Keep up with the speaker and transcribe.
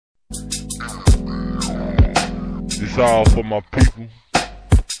This all for my people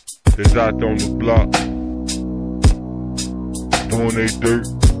that's out there on the block, doing their dirt,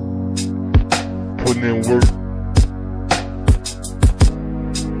 putting in work,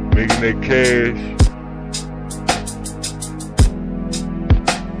 making their cash.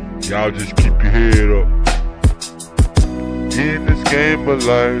 Y'all just keep your head up. In this game of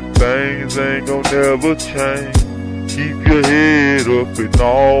life, things ain't gon' never change. Keep your head up and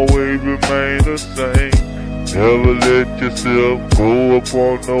always remain the same. Never let yourself go up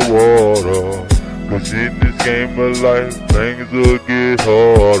on the water, cause in this game of life, things will get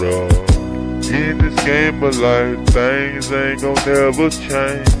harder. In this game of life, things ain't gon' never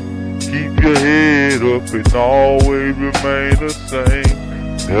change. Keep your head up and always remain the same.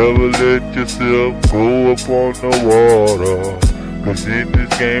 Never let yourself go up on the water, cause in this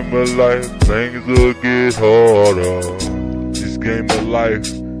game of life, things will get harder. This game of life,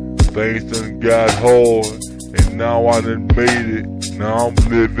 things done got hard, and now I done made it. Now I'm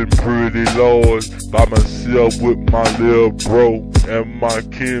living pretty large, by myself with my little bro and my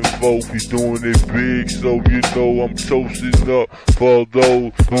kinfolk. We doing it big, so you know I'm toasting up for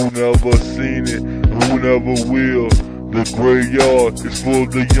those who never seen it, who never will. The graveyard is full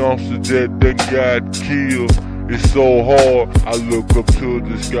of youngsters that done got killed. It's so hard, I look up to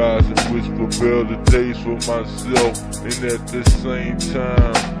the skies and wish for better days for myself. And at the same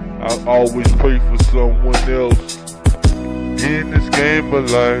time, I always pray for someone else. In this game of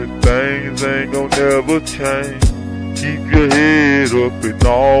life, things ain't gon' never change. Keep your head up and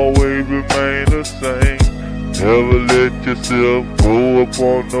always remain the same. Never let yourself go up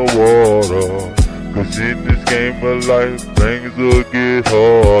on the water, cause in this game of life, things will get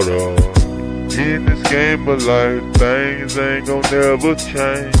harder. In this game of life, things ain't gon' never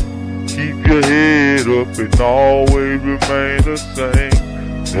change. Keep your head up and always remain the same.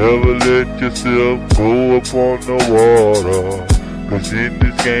 Never let yourself go up on the water, cause in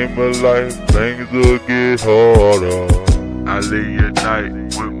this game of life, things will get harder. I lay at night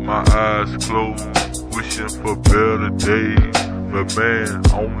with my eyes closed, wishing for better days. But man,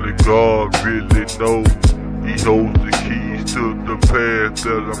 only God really knows. He holds the keys to the path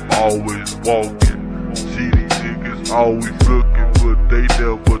that I'm always walking. See these niggas always looking, but they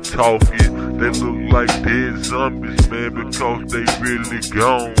never talking. They look like dead zombies, man, because they really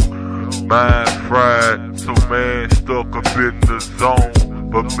gone. Mind fried, so man stuck up in the zone.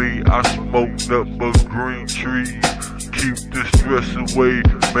 But me, I smoked up a green tree. Keep the stress away,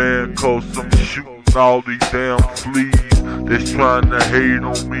 man, cause I'm shooting all these damn fleas that's trying to hate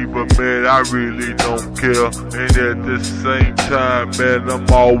on me, but man, I really don't care. And at the same time, man, I'm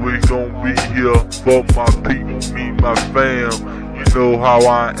always gonna be here for my people, me, my fam. You know how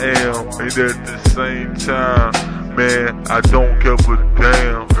I am. And at the same time, man, I don't give a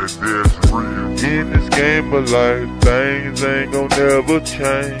damn. And that's real. In this game of life, things ain't gon' never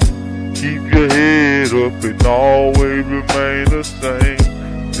change. Keep your head up and always remain the same.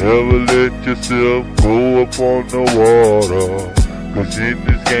 Never let yourself go up on the water, cause in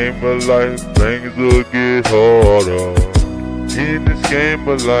this game of life, things will get harder. In this game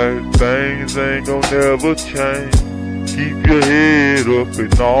of life, things ain't gon' never change. Keep your head up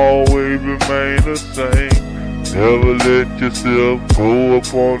and always remain the same. Never let yourself go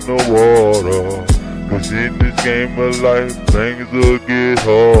up on the water, cause in this game of life, things will get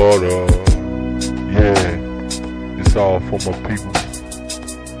harder. Yeah, it's all for my people.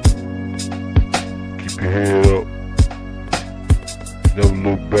 Your head up, never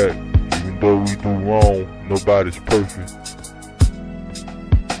look back. Even though we do wrong, nobody's perfect.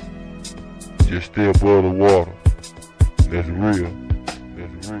 Just stay above the water. That's real.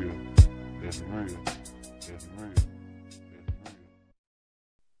 That's real. That's real. That's real. That's real.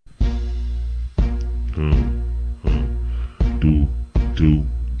 Do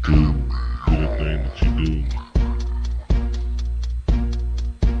the thing that you do.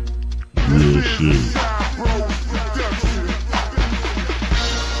 Real shit.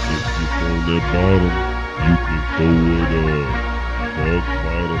 That bottom, you can throw it up. Fuck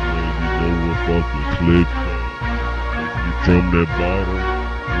bottom, man, you know what fucking click up. If you from that bottom,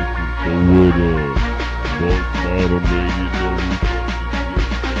 you can throw it up. Fuck bottom, man, you know we fucking click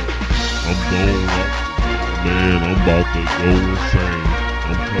up. I'm going up, man, I'm about to go insane.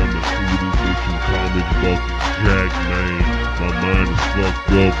 I'm coming through this bitch, you call me fucking Jack, man. My mind is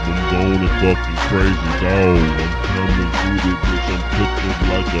fucked up, I'm going fucking crazy, dog. I'm coming through this bitch, I'm cooked up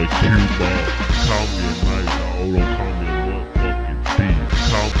like a cue ball. Call me a night, dog, don't call me a motherfucking beat.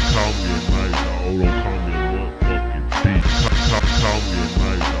 Call me a night, dog, don't call me a motherfucking beat. Call me a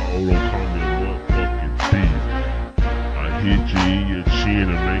night, dog, don't call me a motherfucking beat. I hit you in your chin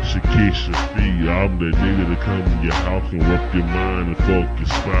and makes you kiss your feet. I'm that nigga to come in your house and rough your mind and fuck your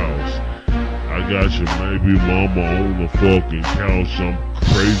spouse. I got your baby mama on the fucking couch. I'm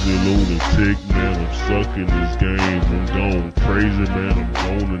crazy lunatic, man. I'm stuck in this game. I'm going crazy, man. I'm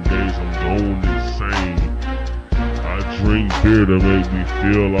going in days. I'm going insane. I drink beer to make me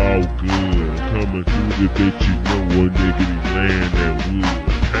feel all good. Coming through the bitch, you know what nigga be laying that wood.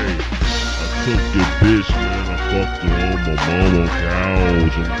 Hey, I took your bitch, man. I fucked her on my mama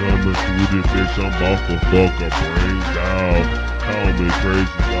couch. I'm coming through the bitch. I'm about to fuck her brains out. Call me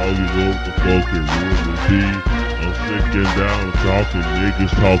crazy, dog. You know what the fuck it really be. I'm sick and down, talking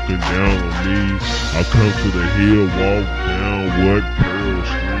niggas talking down on me. I come to the hill, walk down what Pearl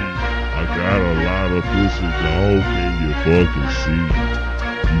Street. I got a lot of pussy, dog, can you fucking see?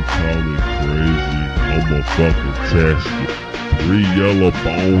 You call me crazy, I'm a fucking test it. 3 yellow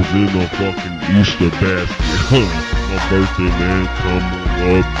bones in a fucking Easter basket. My birthday, man, coming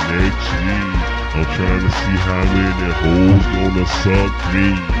up next week. I'm trying to see how many hoes gonna suck me.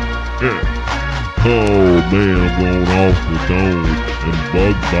 Oh man, I'm going off the dome. And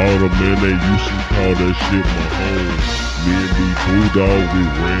Bug Bottom, man, they used to call that shit my home. Me and the Bulldog, we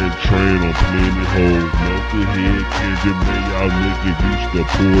ran train on plenty hoes. Melted head, Kendrick, man, y'all niggas used to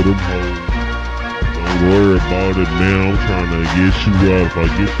pull them hoes. Don't worry about it, man, I'm trying to get you out. If I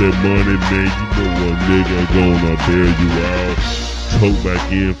get that money, man, you know a nigga gonna bail you out. Tote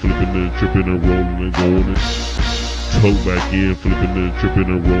back in, flipping and tripping and rolling and going in. Tote back in, flipping and tripping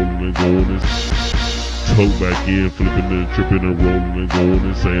and rolling and going in. Tote back in, flipping and tripping and rolling and going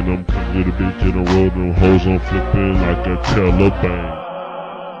in. Saying I'm coming to the bitch in a roll, them hoes I'm flipping like a Taliban.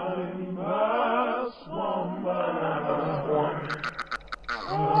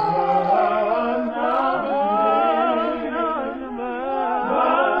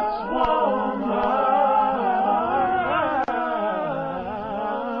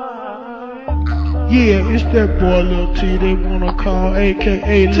 Yeah, it's that boy Lil.Tee, they wanna call,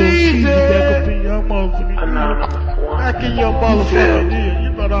 aka Lil.Tee, back up in your motherfucking ear. Back in your motherfucking ear,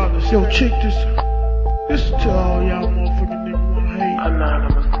 you better understand. Yo, check this out. This is to all y'all motherfucking niggas wanna hate.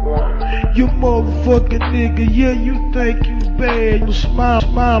 Anonymous woman. You motherfucking nigga, yeah, you think you bad. You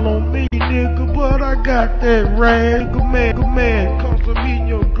smile on me, nigga, but I got that rag. Nigga, man, cause I'm eating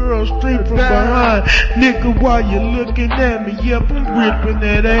your girl straight from behind. Nigga, while you looking at me, yep, I'm ripping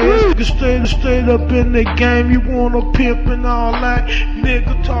that ass. Nigga, straight up in the game, you wanna pimp and all that.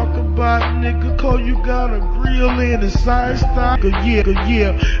 Nigga, talk about nigga, cause you got a grill in the side stock. Yeah,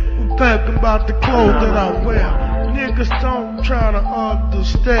 I'm thinking about the clothes that I wear. Niggas don't try to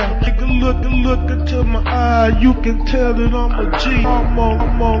understand. Nigga, look into my eye, you can tell that I'm a G. I'm a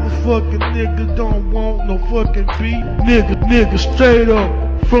motherfucking nigga, don't want no fucking beat. Nigga, straight up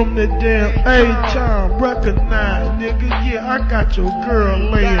from the damn A-time, recognize, nigga, yeah, I got your girl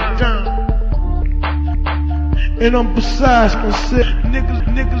laying down. And I'm besides myself,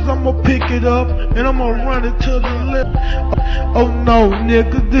 niggas, I'ma pick it up and I'ma run it to the left. Oh no,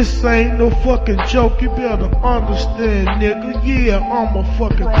 nigga, this ain't no fucking joke. You better understand, nigga. Yeah, I'm a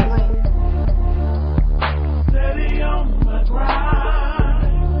fucking pro. Steady on my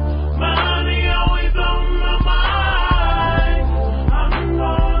grind, money always on my mind. I'm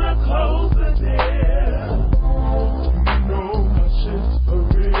gonna close the deal. You know my shit's for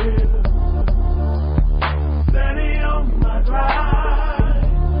real. Steady on my grind,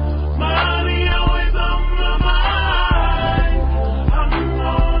 money always on my mind. I'm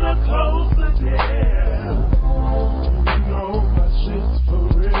gonna close the deal. You know my shit's for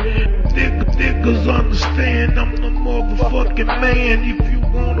real. Niggas understand I'm the motherfucking man. If you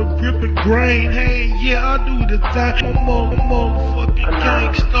wanna grip and grain, hey, yeah, I do the thing. I'm a motherfucking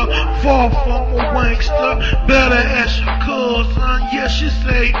gangster, far from a wankster. Better ask your cousin, yeah, she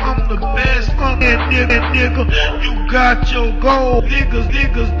say I'm the best. And nigga, you got your goal. Niggas,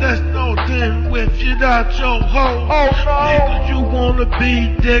 that's no damn with you out your hole. Niggas, you wanna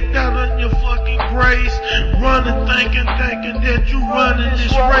be decked out in your fucking grace. Running, thinking that you running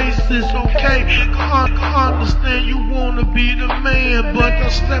this race. It's okay, nigga, understand you wanna be the man, but I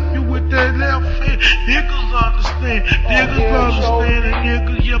slap you with that left hand. Niggas understand, and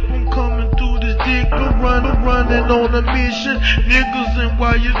niggas, yep, I'm coming through this dick, running on a mission. Niggas, and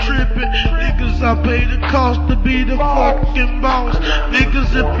while you tripping, niggas, I pay the cost to be the fucking boss.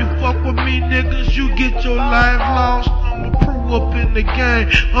 Niggas, if you fuck with me, niggas, you get your life lost. I'm a pro up in the game,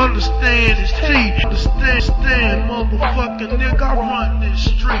 understand it's T. Understand, motherfucking nigga, I run these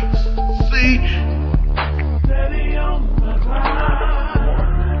streets. See? Steady on my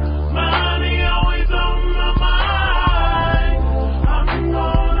grind, money always on my mind. I'm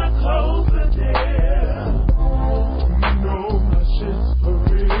gonna close the deal. You know my shit's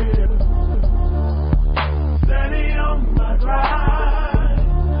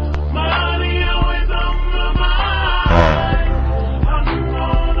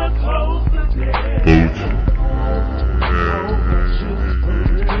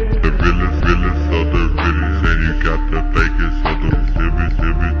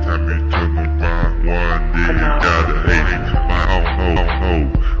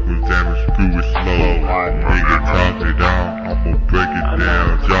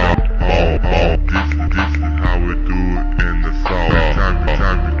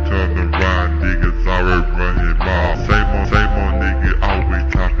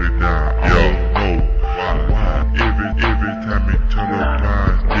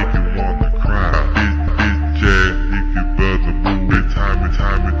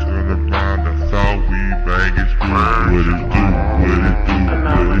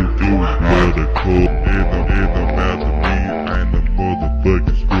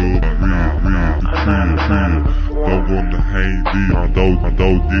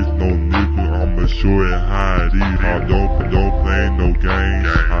show it how it is. I don't play no games.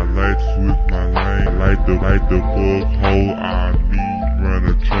 I like to switch my lane. I like the fuck hoe I need run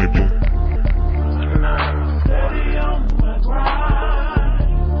a train.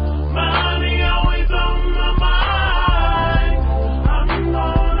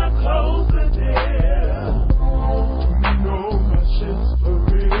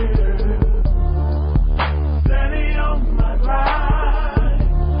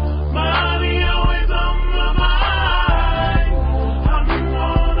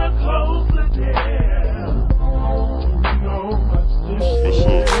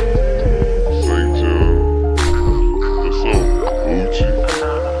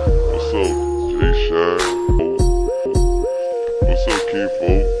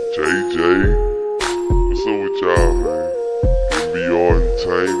 What's up with y'all, man? NBR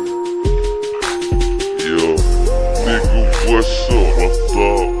Entertainment. Yo, nigga, what's up? What's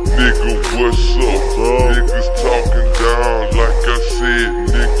up? Nigga, what's up? Niggas talking down like I said,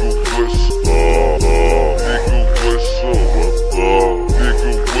 nigga, what's up? Nigga, what's up? What's up?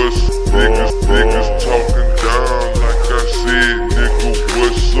 Nigga, what's up? Niggas talking down like I said, nigga,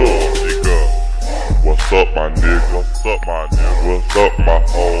 what's up? Nigga, what's up, my nigga? What's up, my nigga? What's up, my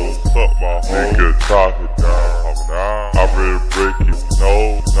hoe? What's up, my hoe? Nigga, talking down. I'm ready to break it. No,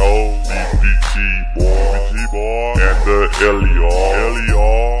 DJBoochie boy, and the ALLFREESTYLE.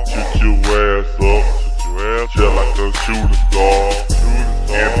 Shoot your ass up, just like a shooting star.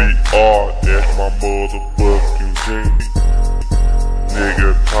 NBR, that's my motherfucking team. Nigga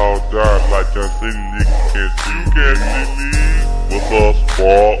talk down like John Cena, nigga can't see me. What's up,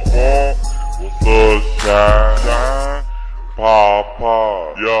 Spunk? What's up, Shine? Pop,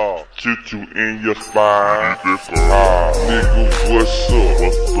 yo, shoot you in your spine. Nigga, what's up?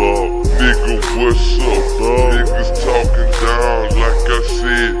 What's up? Nigga, what's up? Niggas talking down like I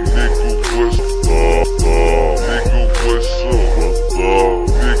said, nigga, what's up? Nigga, what's up? What's up?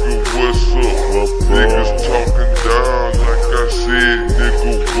 Nigga, what's up? Niggas talking down like I said,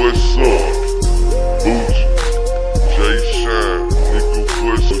 nigga, what's up? Boochie, J Shine, nigga,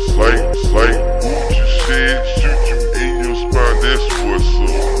 what's up? Like Boochie said, shoot you in your spine, that's what's up,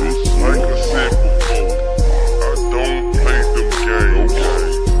 bitch. Like I said before, I don't play them games.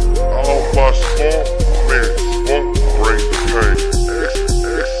 All my Spunk, man, Spunk bring the pain.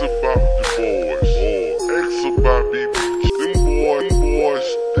 X about the boys, X about BB. Them boys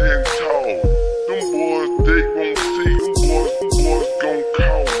stand tall. Them boys, they won't see. Them boys gon'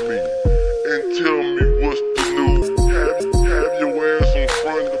 call me and tell me what's the news. Have your ass on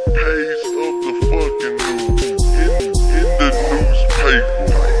front of the page of the fucking news. In the newspaper,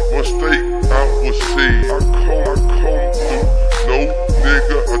 mistake I was see. I come through. No,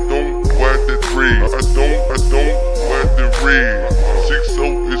 nigga, I don't wear the red. I don't wear the red. 6-0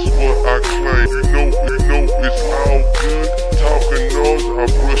 is what I claim. You know it's all good. Talking noise, I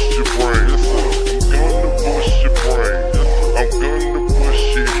brush your brain. I'm gonna bust your brain. I'm gonna bust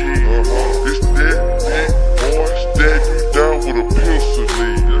your head. It's that big boy, stab you down with a pencil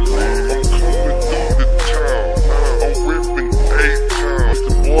lead. I'm coming through the town. I'm ripping A-town.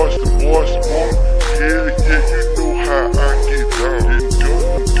 The boys want, hell yeah, you know how I get down. I'm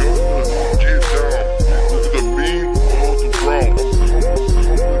gonna get down. The mean or the wrong. I'm coming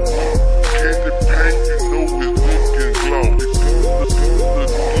through. Candy paint, you know it's looking gloss. It's gonna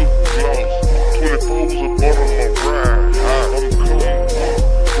look gloss. 24's a bottom of my ride. I'm coming through.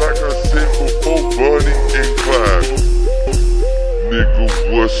 Like I said before, Buddy and Clyde. Nigga,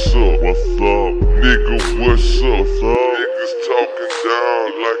 what's up? What's up? Nigga, what's up? Niggas talking down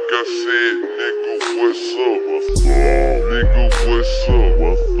like I said, nigga, what's up? What's up? Nigga, what's up?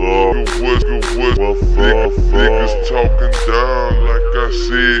 What's up? Niggas talking down like I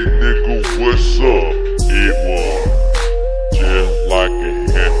said, nigga, what's up? It was just like a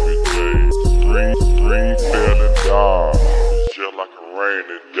happy day. Stream fell and died. Just like a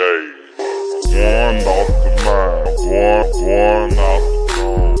rainy day. Going off the mind, going off the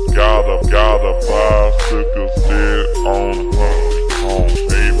phone. Got a bicycle sit on the home.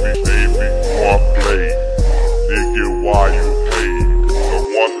 Baby, one play. Nigga, why you hate? No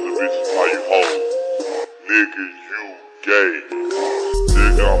wonder the bitch why you hold. Nigga, you gay.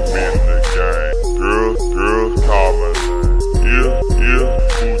 Nigga, I'm in the game. Girls call my name.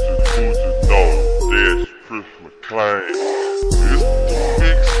 Who's no, that's Chris McClain. It's the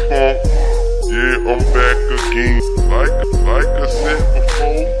big Spunk. Yeah, I'm back again. Like I said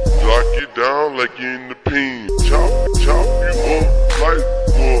before, lock you down like you in the pen. Chop you up like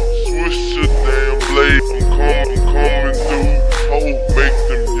wood. Swish your damn blade. I'm coming through. Make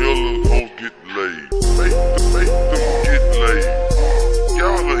them yellow hoes get laid. Make them get laid.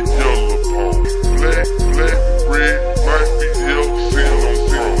 Y'all a yellow pole.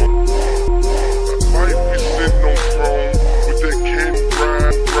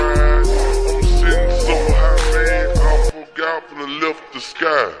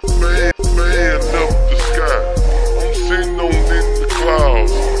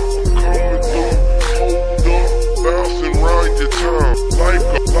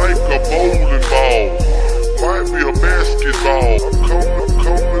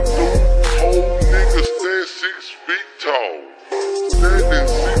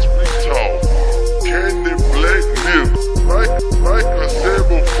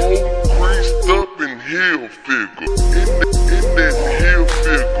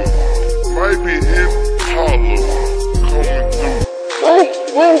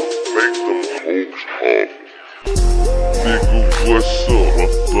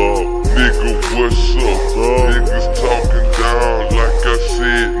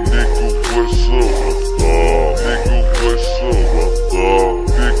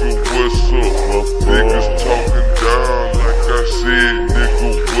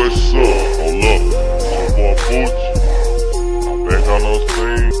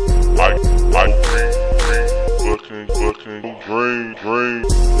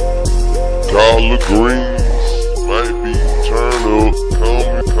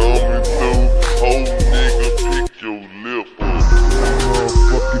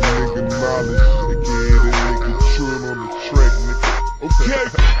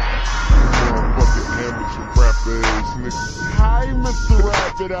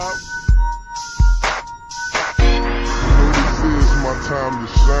 it out. This is my time to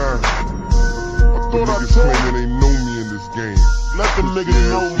shine. I thought I Niggas told claiming they know me in this game. Let them niggas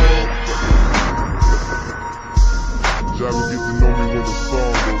know, man. Y'all will get to know me when the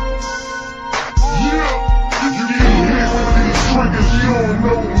song goes. Yeah, you get hit with these triggers, you don't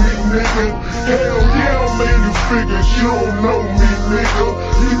know me, nigga. Hell yeah, I made the figures, you don't know me, nigga.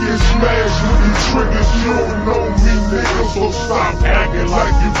 You get smashed with these triggers, you don't know me, nigga. So stop acting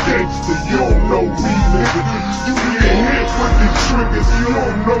like you gangster, you don't know me, nigga. You get hit with these triggers, you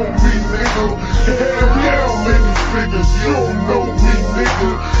don't know me, nigga. Hell yeah, I made the figures, you don't know me, nigga.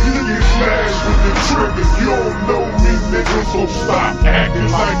 You get smashed with the triggers, you don't know me, nigga. So stop acting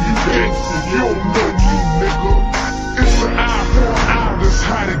like you gangster, you don't know me, nigga. It's an eye for an eye, that's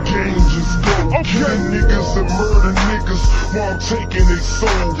how the game just go. Killing niggas and murder niggas while I'm taking their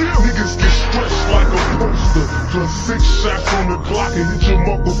soul. Niggas get stretched like a poster. Plus 6 shots on the clock and hit your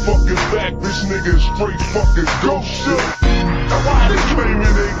motherfucking back. Bitch nigga is straight fucking ghost shit. Now why they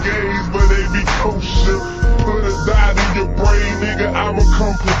claiming they gays but they be kosher? Put a dot in your brain, nigga, I'ma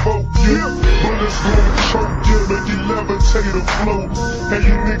come provoke you. Bullets gonna choke you, make you levitate a float. And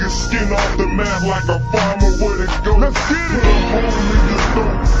you niggas skin off the map like a farmer with a goat. Let's get it. Put a hole in your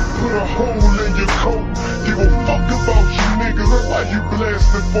throat, put a hole in your coat. Give a fuck about you niggas, that's why you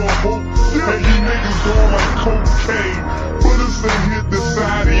blasting for a vote. And you niggas going like cocaine. Bullets that hit the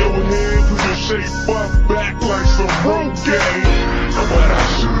side of your head, cause your shape up back like some road game. And when I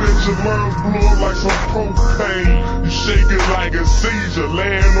shoot at your lungs, blow up like some propane. You shaking like a seizure,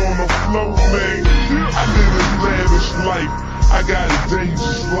 laying on the floor, man. I live this lavish life, I got a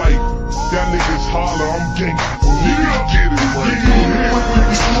dangerous life. Y'all niggas holler, I'm gangsta. Nigga, get it right. You hit with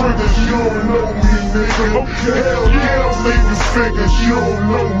these triggers, you don't know me, nigga. Hell yeah, I make the figures, you don't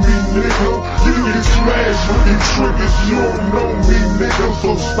know me, nigga. You get smashed with these triggers, you don't know me, nigga.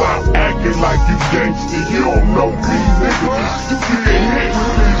 So stop acting like you gangsta, you don't know me, nigga. You get hit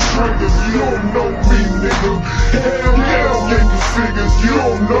with these triggers, you don't know me, nigga. Hell yeah, I make the figures, you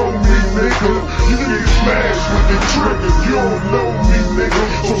don't know me, nigga. You get smashed with the triggers, you don't know me, nigga.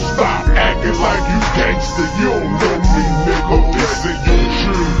 So stop acting like you gangsta, you don't know me, nigga. They say you're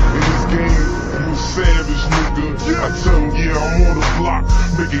true in this game, you a savage, nigga. I tell them, yeah, I'm on the block,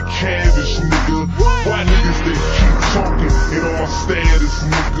 making cabbage, nigga. Why niggas they keep talking and on my status,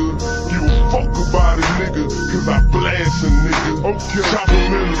 nigga? Give a fuck about it, nigga, cause I blast a nigga. Chop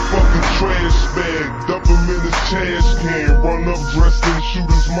him in the fucking trash bag, dump him in his trash can. Run up dressed and shoot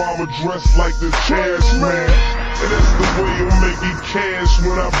his mama dressed like the trash man. And that's the way I'm making cash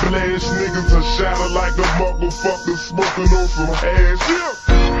when I blast niggas. I shatter like a motherfucker smoking on some hash.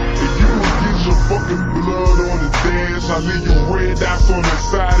 If you would get your fucking blood on the dash, I leave you red dots on the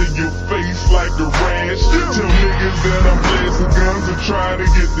side of your face like a rash. Tell niggas that I'm blasting guns and trying to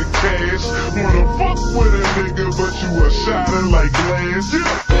get the cash. Wanna fuck with a nigga, but you a shotter like glass.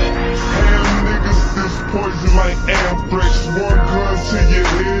 Have niggas this poison like anthrax. One gun to your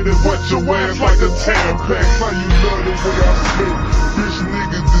head and wet your ass like a Tampax. How you love the way I spit? Bitch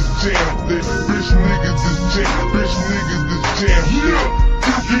niggas this jam thick. Bitch niggas this jam. Bitch niggas this jam thick.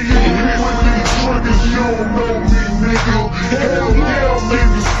 You get hit with these triggers, you don't know me, nigga. Hell yeah, I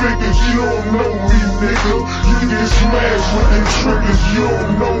made these figures, you don't know me, nigga. You get smashed with these triggers, you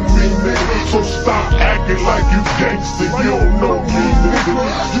don't know me, nigga. So stop acting like you gangster, you don't know me, nigga.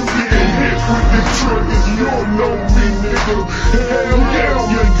 You get hit with these triggers, you don't know me, nigga. Hell yeah, I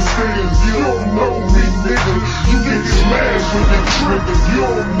made these figures, you don't know me, nigga. You get smashed with these triggers, you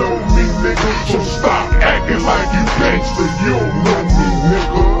don't know me, nigga. So stop acting like you gangster, you don't know me,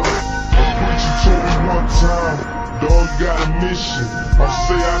 nigga. Preacher told me one time, dog, you got a mission. I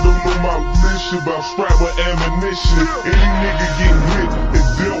say I don't know my mission, but I strap with ammunition. Any nigga get hit and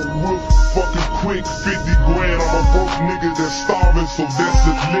dealt with fucking quick. 50 grand on a broke nigga that's starving, so that's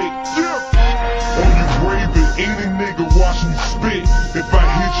a lick. On your grave, and any nigga watch me spit. If I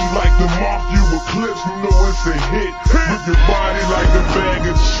hit you like the mafia with clips, you know it's a hit. Rip your body like a bag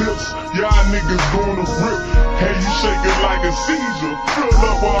of chips. Y'all niggas gonna rip. Hey, you shaking like a seizure. Fill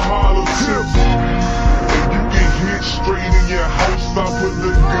up a hollow tips. If you get hit straight in your house, I put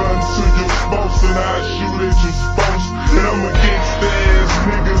the gun to your spouse and I shoot at your spouse. And I'm a gangsta ass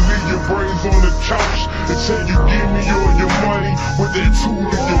nigga, leave your brains on the couch until you give me all your money with that tool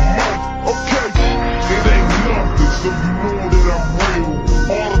in your mouth. Okay, it ain't nothing, so you know that I'm real.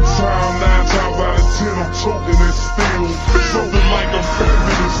 All the time, 9 times out of 10, I'm talking and still. Something like I'm better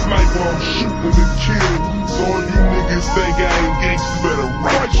than sniper, I'm shooting to kill. So all you niggas think I ain't gangsta, better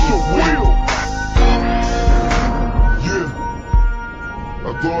write your will. Yeah,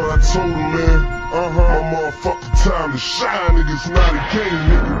 I thought I told him, man. My motherfucking time to shine, nigga. It's not a game,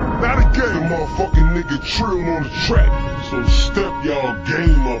 nigga. Not a game, motherfucking nigga. Trill on the track. So step y'all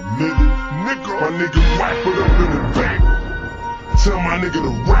game up, nigga. My nigga whack it up in the back. Tell my nigga to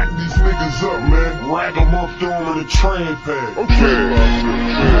rack these niggas up, man. Rack them up, throw them in the train pad. Okay. I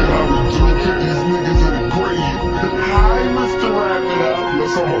was doing these niggas in the grave. Hi, Mr. Wrap It Up.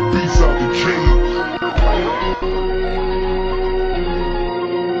 Unless I'm a beast out the cage.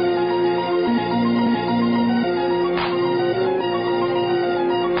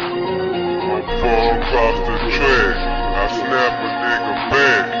 Across the track, I snap a nigga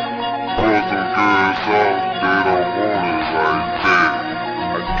back. Pull some girls off, they don't want it right there.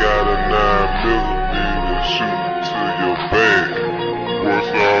 I got a 9mm shoot to your back.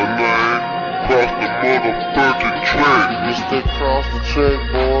 What's our name? Cross the motherfucking track. Just across the track,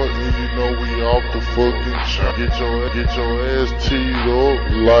 boy, and you know we off the fucking track. Get your ass teed up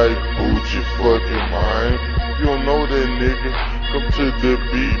like Boochie fucking mine. You don't know that nigga. Come to the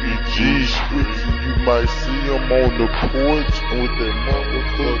BBG street, you might see him on the porch with that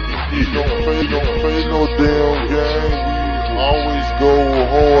motherfucking heat. Don't play no damn game. We always go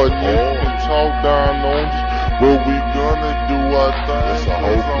hard, nigga. Can talk down on us, but we gonna do our thing. That's a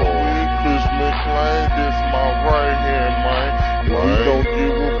whole plan. Chris McLean, this my right hand, man. We don't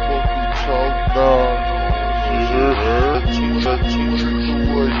give a fuck who talk down.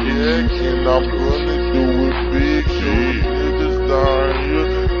 And I'm gonna do it big, niggas down here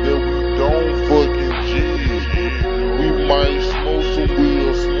that we don't fucking G. We might smoke some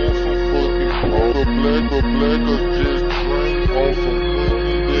weed, smoke some fucking black or just drink on some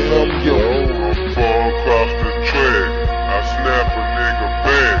fucking damn yo. Fall across the track, I snap a nigga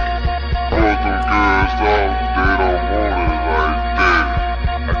back. Pull them girls off, they don't want it right there.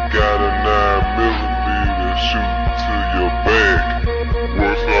 I got a 9mm shoot to your back.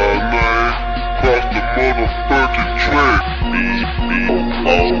 What's our name? Cross the motherfucking track. B-O-O-C-H-I-E.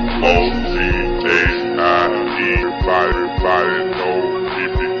 Everybody know me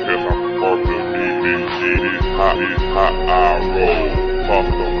because I'm fucking BBG. It's hot, I roll. Cross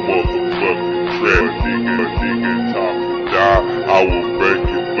the motherfucking track. Nigga talking down, I will break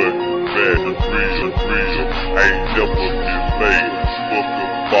your fucking back. The freezer, ain't never been late.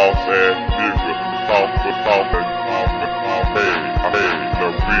 Fucking boss ass nigga. Soft, the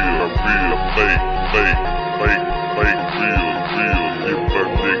real, fake, real. If a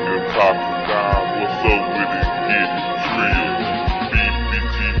nigga talking down, what's up with it? Get trill.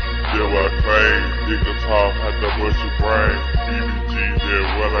 BBG, that what I claim. Nigga talk, had to bust your brain. BBG, that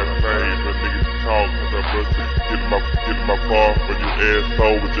what I claim. But nigga talk, had to bust it. Get in my car for your ass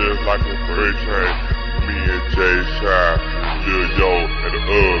over just like a freight train. Me and Jay Shy, Lil.Yo, and the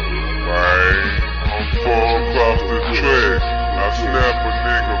others, right? I'm fall across the track. I snap a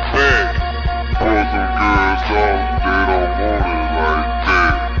nigga back. Pull them girls off, they don't want it right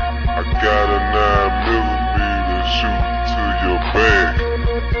there. I got a 9mm shoot to your back.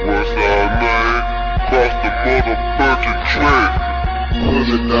 What's our name? Cross the motherfucking track. Pull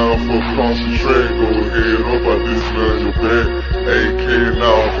it down for across the track. Go ahead up, I just on your back. AK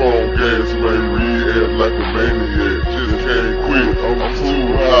now, phone gas, man, react like a maniac. Just can't quit, I'm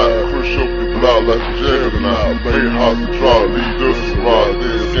too hot. Crush up the block like a juggernaut. Play hot to drop, lead us a spot.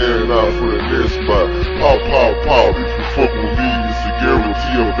 Then scan out for the next spot. Pop, if you fuck with me, it's a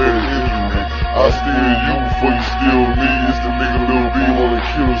guarantee of better injury. I steal you before you steal me. It's the nigga Lil.Boo on the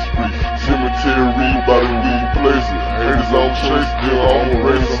killer spree. Cemetery by the weed places. Haters on chase, still on the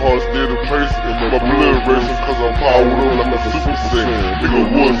racing, heart still the place. And my blood racing cause I'm powered up like a super saiyan.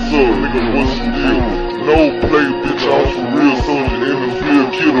 Nigga, what's up? Nigga, what's still? No play, bitch, I'm for real. Soldier in the field,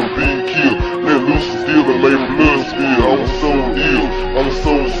 killer, being killed. Let loose and steal and make blood spill. I'm so ill, I'm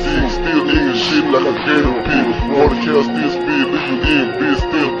so sick. Still eating shit like a gator pit. Water can still spill, leave you in, bitch.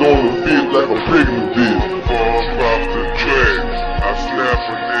 Still throwing a fit like a pregnant bitch. Fall across the track, I snap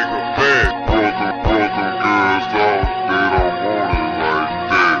a nigga back. Pull them girls off, they don't want it right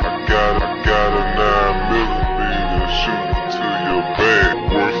there. I got a 9mm shoot to your back.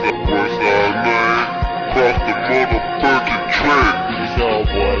 What's our name? Cross the motherfucking track. It's your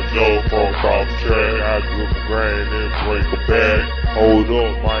boy Joe from across the track. I grip a grain and break a bag. Hold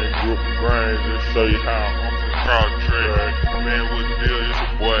up, I ain't grip a grain and show you how I'm from across the track. Man, what the deal? It's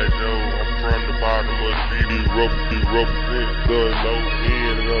your boy Joe. I'm from the bottom of the BD represent the low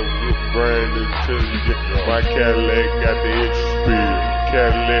end of the grip a grain and tell you my Cadillac got the extra speed.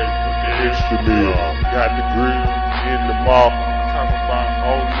 Cadillac with the extra meal. Got the grill in the mouth. Talking about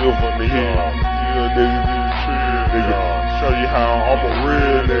on live on the hill. Nigga, show you how I'm a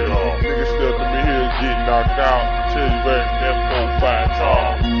real nigga. Nigga step to me here and get knocked out. Tell you back that 4-5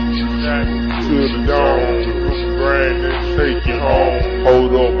 tall. To the dome, grind and take you home.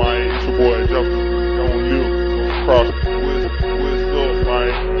 Hold up, man, it's your boy Jumpin'. Don't live across the what's up,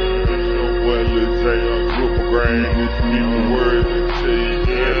 man? It's your boy Lil.Tee. I'm group of grind. Give the words and tell you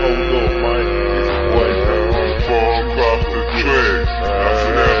again. Hold up, man. It's your boy Jumpin'. Fall across the track. I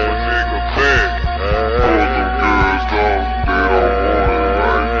snap a nigga back. All them girls don't, they don't want it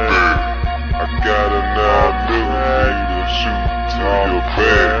right there. I got a 9mm to shoot to your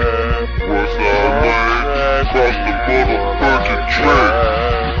back. What's up, man? Cross the motherfucking track.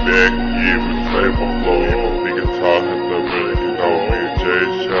 Back, yeah, we say my flow. If a nigga talking, so really you know me and Jay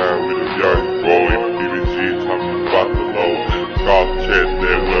shine with a young boy. If DBG talking about the low, golf chat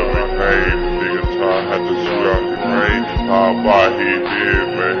that where we paid. Nigga time had to shoot out the rain. How about he did,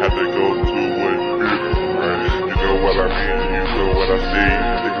 man? Had to go to what beautiful, man. You know what I mean, you know what I see.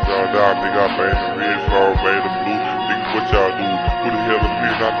 Niggas all down, nigga, I made the red, so I made the blue. Nigga, what y'all do? Who the hell is me?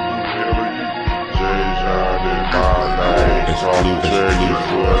 Not who the hell are you? Jay shine in my name. It's All blue, the check is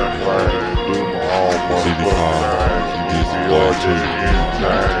what I claim. Do my own motherfucking thing. DJBoochie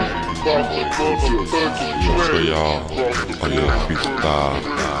anytime. Cross the motherfucking show track. y'all on your freestyle.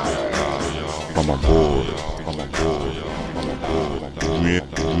 I'm on board.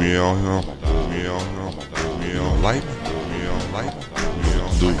 We on him. We on light.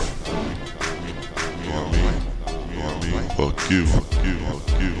 Do. Fuck you.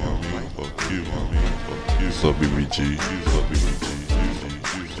 Sup, BBG.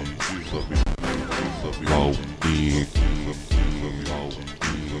 Low in.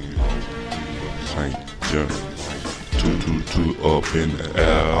 Saint John. Two up in the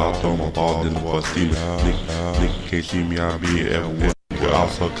air. I throw my ball in the ball. Nigga can't see me. I be everywhere.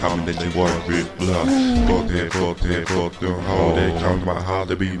 Also comment that you want to rip blood. Fuck that, hoe. They talking about how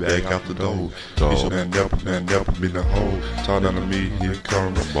they be back out the door. Bitch, man, never been a hoe. Talk down to me, here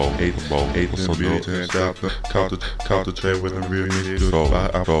come the boat. Eight in the bitch, and shop. Caught the trade with a real nigga. Buy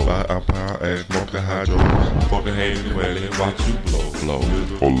a pound and smoke the hydro. Fucking hate anyway, they watch you blow.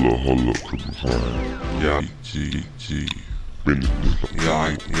 Hold up, could be fine. Yeah, G. Bend it,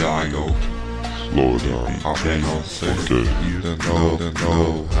 Yeah, I go. slow it down. I'm bang on say Okay. you don't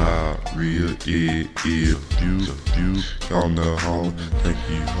know how real it is. You on the home, think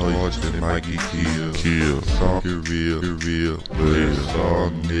you hard, that might get killed. Some get real, but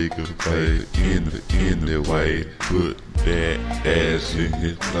some nigga play in the way. Put that ass in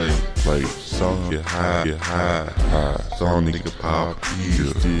his place. Some get high. Some nigga pop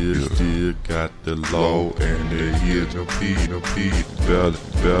heel. Still got the low and the heel, no P.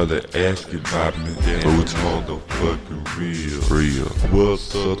 Better ask about me, and it's motherfucking real.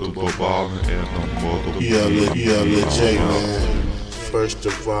 What's up to ballin' and I'm motherfucking Yeah, Lil.J, man. First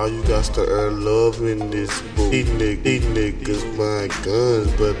of all, you got to earn love in this book. These niggas buying guns,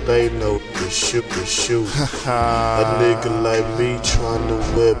 but they know to shoot. A nigga like me trying to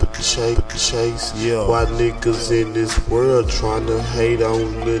whip a chase. Yeah. Why niggas in this world trying to hate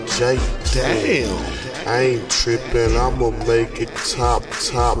on Lil.J? Damn. I ain't trippin', I'ma make it top.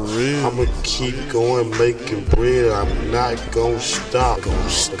 I'ma keep going making bread, I'm not gon' stop.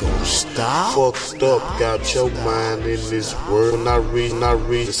 Fucked up, got your mind in this world. When I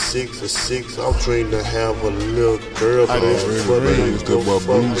reach the 6, I'll dream to have a little girl. But it's Boo's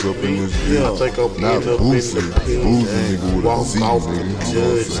up in this bitch. I think I'm Not end up in Boo's the nigga. pen. Boo's the nigga with a Walk Z, off nigga. the You know what I'm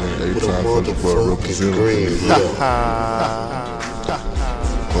judge saying? with a 8 times for motherfucking representative. green.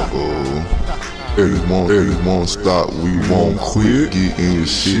 It won't stop, we won't quit. Get in your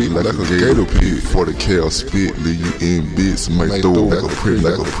shit like a gator pit. For the cow spit, leave you in bits. Make throw like a pretty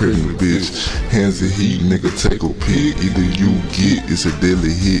bitch. Hands of heat, nigga, take a pic. Either you get, it's a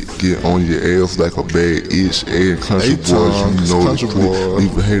deadly hit. Get on your ass like a bad itch. And country boys, you know the clip.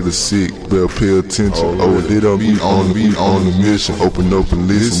 Leave a hater sick, better pay attention. They don't be on the mission. Open up and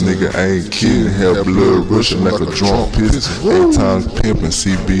listen, nigga, I ain't kidding. Have blood rushing like a drunk piss. 8 times pimpin',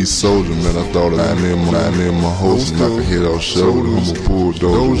 CB soldier, man, I thought I in my host, knock a head off shoulder. I'm a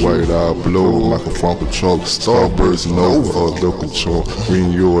bulldozer, white eye blow, like a Funko truck. Starburst over, local chalk.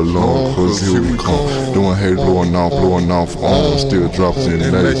 Bring you along, cause here we come. Doing hate, blowing off on. Still drops in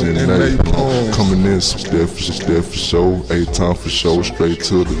the coming in, step for show. 8 times for show, straight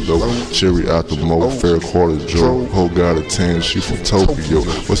to the door. Cherry out the mo, fair quarter Joe. Whole got a tan, she from Tokyo.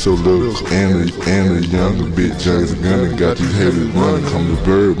 What's your little and the younger bitch, James Gunn got these haters running. Come to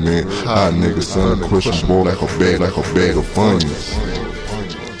Bird, man. Hot nigga, son, crush boy like a bag of Funyuns.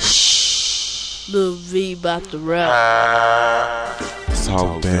 Lil V bout to rap. Niggas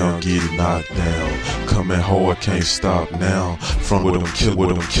talk down, get knocked down. Coming hard, can't stop now. From where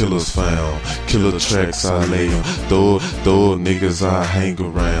them killers found. Killer tracks, I lay them. Thug niggas, I hang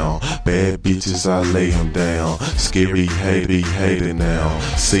around. Bad bitches, I lay them down. Scary, hated now.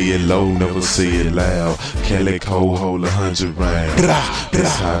 See it low, never see it loud. Calico hold 100 rounds.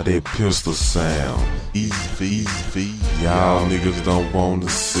 That's how that pistol sound. Easy. Y'all niggas don't wanna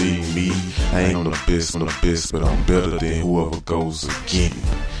see me. I ain't on the best, but I'm better than whoever goes again.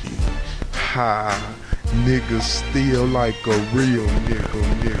 Ha, niggas still like a real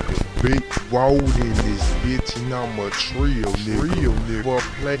nigga. Big Walt in this bitch and I'm a trill nigga.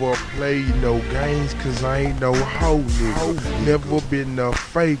 Never play no games cause I ain't no hoe nigga. Never been a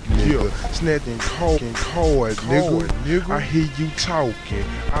fake nigga. Snatching cards nigga. I hear you talking.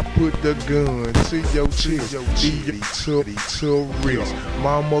 I put the gun to your chest. to wrist.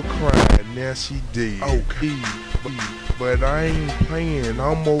 Mama crying, now she dead. Okay. But I ain't playing,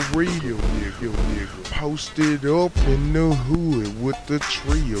 I'm a real nigga. Posted up in the hood with the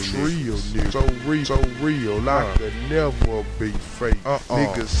trio nigga. So real, I could never be fake.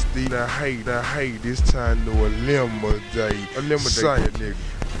 Niggas still hate, it's time to eliminate. Say it, nigga.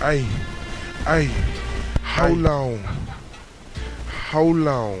 Hey, hold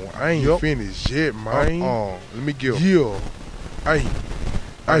on, I ain't finished yet, man. Let me get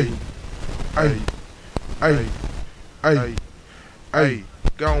Hey,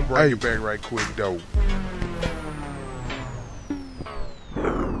 go on, bring it back right quick, though.